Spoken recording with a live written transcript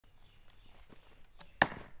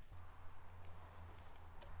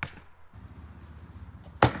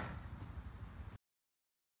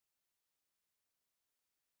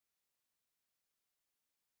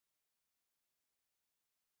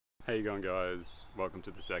How you going, guys? Welcome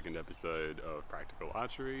to the second episode of Practical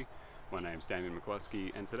Archery. My name's Damien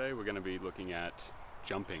McCluskey, and today we're going to be looking at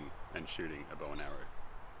jumping and shooting a bow and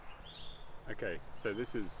arrow. Okay, so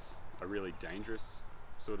this is a really dangerous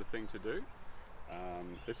sort of thing to do.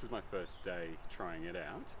 This is my first day trying it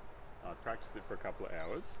out. I've practiced it for a couple of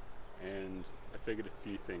hours and I figured a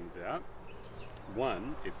few things out.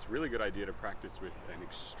 One, it's a really good idea to practice with an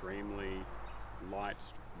extremely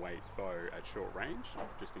lightweight bow at short range,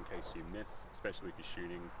 just in case you miss, especially if you're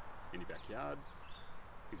shooting in your backyard,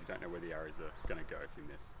 because you don't know where the arrows are going to go if you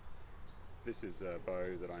miss. This is a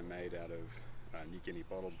bow that I made out of New Guinea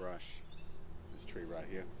bottle brush, this tree right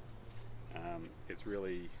here.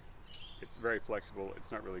 It's very flexible.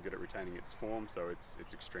 It's not really good at retaining its form, so it's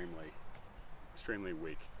extremely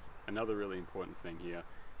weak. Another really important thing here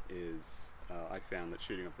is I found that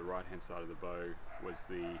shooting off the right hand side of the bow was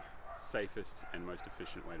the safest and most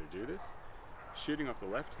efficient way to do this. Shooting off the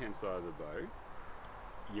left hand side of the bow,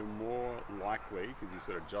 you're more likely, because you're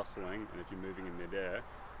sort of jostling, and if you're moving in midair,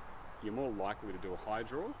 you're more likely to do a high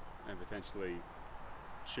draw and potentially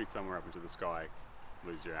shoot somewhere up into the sky,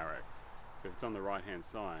 lose your arrow. If it's on the right hand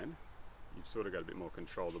side, you've sort of got a bit more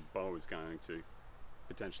control. The bow is going to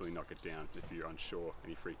potentially knock it down if you're unsure and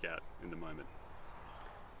you freak out in the moment.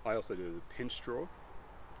 I also do the pinch draw.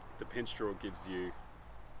 The pinch draw gives you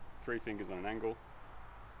 3 fingers on an angle,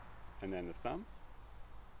 and then the thumb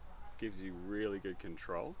gives you really good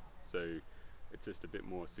control, so it's just a bit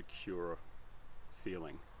more secure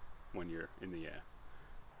feeling when you're in the air.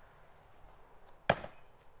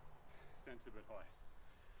 Center but high.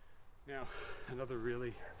 Now, another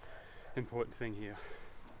really important thing here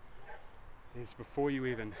is before you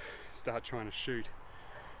even start trying to shoot,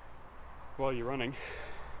 while you're running,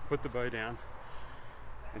 put the bow down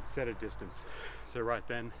and set a distance. So right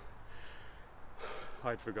then,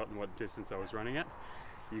 I'd forgotten what distance I was running at.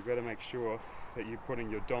 You've got to make sure that you're putting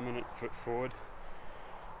your dominant foot forward.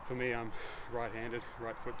 For me, I'm right-handed,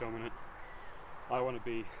 right foot dominant. I want to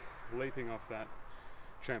be leaping off that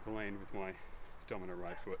trampoline with my dominant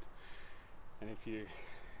right foot. And if you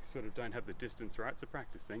sort of don't have the distance right, it's a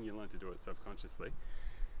practice thing, you learn to do it subconsciously.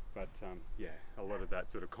 But yeah, a lot of that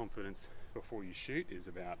sort of confidence before you shoot is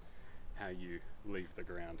about how you leave the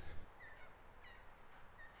ground.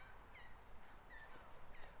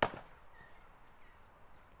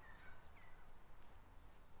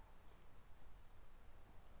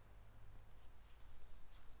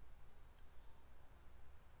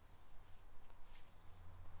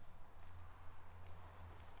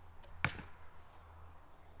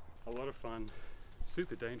 A lot of fun,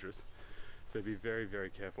 super dangerous, so be very, very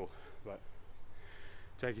careful, but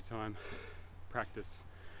take your time, practice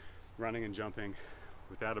running and jumping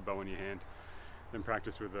without a bow in your hand, then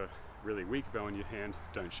practice with a really weak bow in your hand,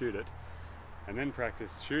 don't shoot it, and then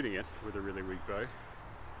practice shooting it with a really weak bow,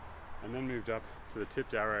 and then moved up to the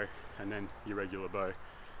tipped arrow and then your regular bow,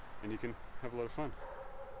 and you can have a lot of fun.